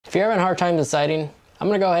If you're having a hard time deciding, I'm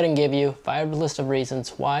gonna go ahead and give you 5 list of reasons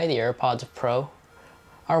why the AirPods Pro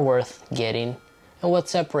are worth getting and what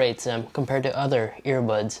separates them compared to other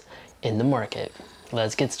earbuds in the market.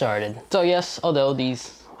 Let's get started. So yes, although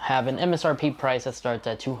these have an MSRP price that starts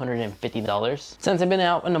at $250, since they've been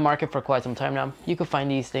out in the market for quite some time now, you can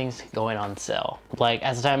find these things going on sale. Like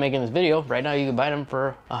at the time of making this video, right now you can buy them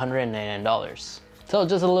for $199. So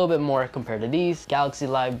just a little bit more compared to these Galaxy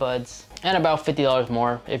Live Buds, and about $50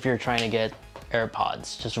 more if you're trying to get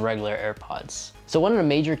AirPods, just regular AirPods. So one of the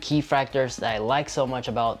major key factors that I like so much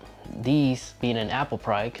about these being an Apple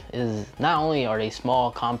product is not only are they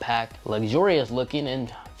small, compact, luxurious looking,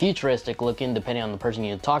 and futuristic looking depending on the person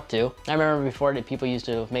you talk to. I remember before that people used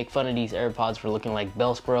to make fun of these AirPods for looking like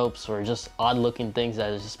bell scropes or just odd looking things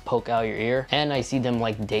that just poke out your ear, and I see them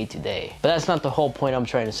like day to day. But that's not the whole point I'm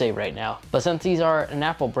trying to say right now. But since these are an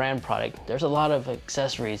Apple brand product, there's a lot of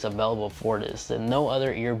accessories available for this that no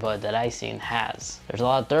other earbud that I've seen has. There's a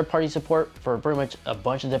lot of third-party support for pretty much a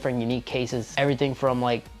bunch of different unique cases, everything from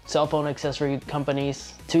like cell phone accessory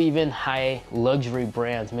companies to even high luxury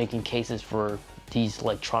brands making cases for these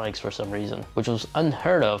electronics for some reason, which was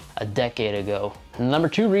unheard of a decade ago. Number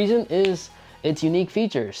 2 reason is its unique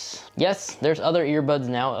features. Yes, there's other earbuds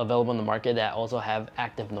now available in the market that also have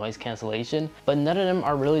active noise cancellation, but none of them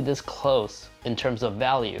are really this close in terms of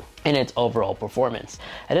value and its overall performance.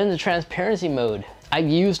 And then the transparency mode. I've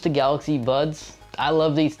used the Galaxy Buds. I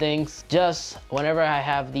love these things. Just whenever I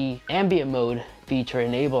have the ambient mode feature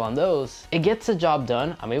enabled on those, it gets the job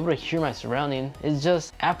done. I'm able to hear my surrounding. It's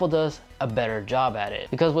just Apple does a better job at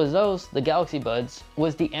it. Because with those, the Galaxy Buds,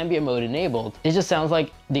 with the ambient mode enabled, it just sounds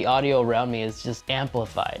like the audio around me is just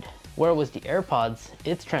amplified. Where with the AirPods,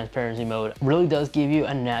 its transparency mode really does give you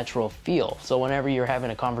a natural feel. So whenever you're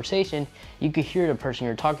having a conversation, you can hear the person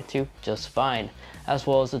you're talking to just fine, as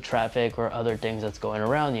well as the traffic or other things that's going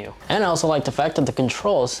around you. And I also like the fact that the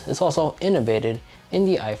controls is also innovated in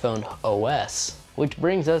the iPhone OS, which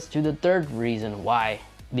brings us to the 3rd reason why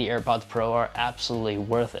the AirPods Pro are absolutely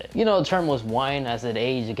worth it. You know, the term was wine, as it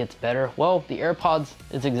ages, it gets better. Well, the AirPods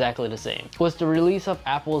is exactly the same. With the release of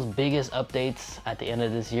Apple's biggest updates at the end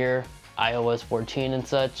of this year, iOS 14 and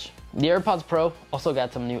such, the AirPods Pro also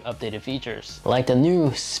got some new updated features, like the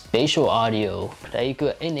new spatial audio that you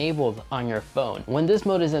could enable on your phone. When this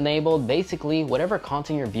mode is enabled, basically whatever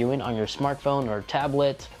content you're viewing on your smartphone or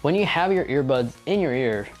tablet, when you have your earbuds in your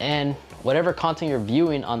ear and whatever content you're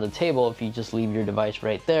viewing on the table, if you just leave your device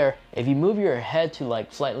right there, if you move your head to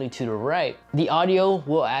like slightly to the right, the audio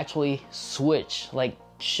will actually switch, like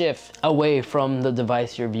shift away from the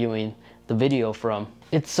device you're viewing the video from.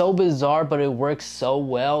 It's so bizarre, but it works so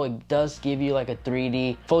well. It does give you like a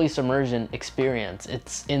 3D fully submersion experience.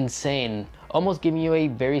 It's insane, almost giving you a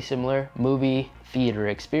very similar movie theater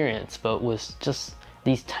experience, but with just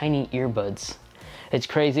these tiny earbuds. It's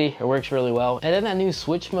crazy, it works really well. And then that new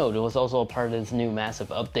switch mode was also a part of this new massive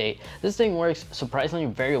update. This thing works surprisingly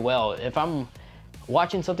very well. If I'm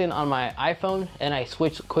watching something on my iPhone and I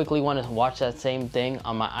quickly want to watch that same thing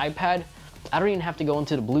on my iPad, I don't even have to go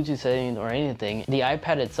into the Bluetooth settings or anything. The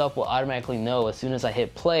iPad itself will automatically know as soon as I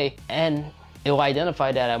hit play, and it will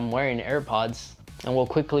identify that I'm wearing AirPods and will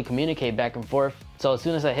quickly communicate back and forth. So as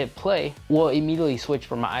soon as I hit play, we'll immediately switch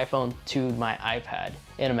from my iPhone to my iPad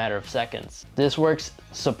in a matter of seconds. This works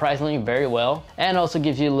surprisingly very well, and also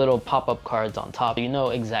gives you little pop-up cards on top. You know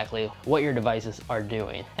exactly what your devices are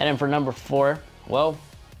doing. And then for number 4, well,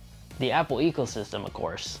 the Apple ecosystem, of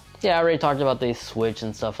course. Yeah, I already talked about the switch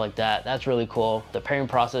and stuff like that. That's really cool. The pairing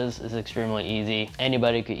process is extremely easy.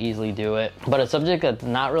 Anybody could easily do it. But a subject that's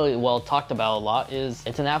not really well talked about a lot is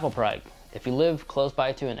it's an Apple product. If you live close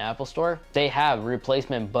by to an Apple store, they have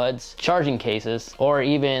replacement buds, charging cases, or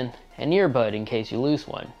even an earbud in case you lose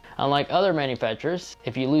one. Unlike other manufacturers,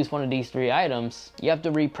 if you lose one of these 3 items, you have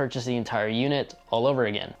to repurchase the entire unit all over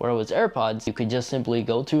again. Whereas with AirPods, you could just simply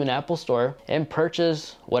go to an Apple store and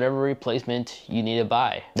purchase whatever replacement you need to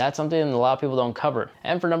buy. That's something that a lot of people don't cover.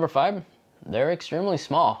 And for number 5, they're extremely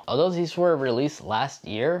small. Although these were released last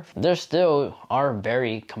year, they still are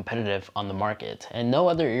very competitive on the market, and no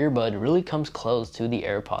other earbud really comes close to the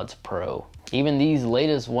AirPods Pro. Even these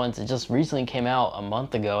latest ones, it just recently came out a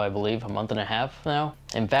month ago, I believe, a month and a half now.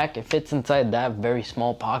 In fact, it fits inside that very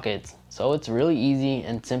small pocket, so it's really easy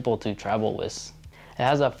and simple to travel with. It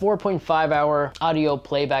has a 4.5 hour audio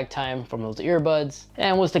playback time from those earbuds,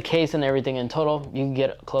 and with the case and everything in total, you can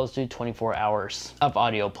get close to 24 hours of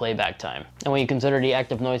audio playback time. And when you consider the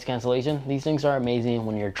active noise cancellation, these things are amazing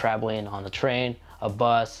when you're traveling on the train, a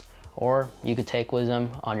bus, or you could take with them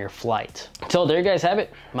on your flight. So there you guys have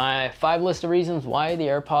it, my 5 list of reasons why the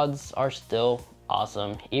AirPods are still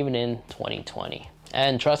awesome even in 2020.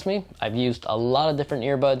 And trust me, I've used a lot of different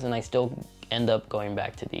earbuds and I still end up going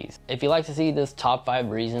back to these. If you'd like to see this top 5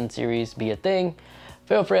 reasons series be a thing,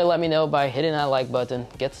 feel free to let me know by hitting that like button,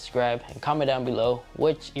 get subscribed, and comment down below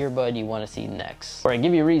which earbud you want to see next. Or I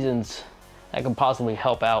give you reasons that could possibly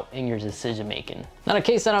help out in your decision making. Now the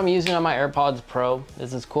case that I'm using on my AirPods Pro,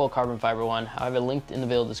 this is cool carbon fiber one. I have it linked in the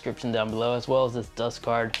video description down below, as well as this dust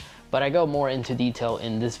guard. But I go more into detail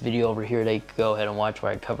in this video over here that you can go ahead and watch,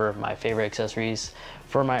 where I cover my favorite accessories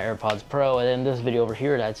for my AirPods Pro. And then this video over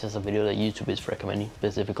here, that's just a video that YouTube is recommending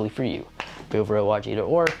specifically for you. Feel free to watch either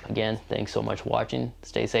or. Again, thanks so much for watching.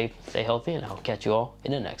 Stay safe, stay healthy, and I'll catch you all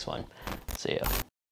in the next one. See ya.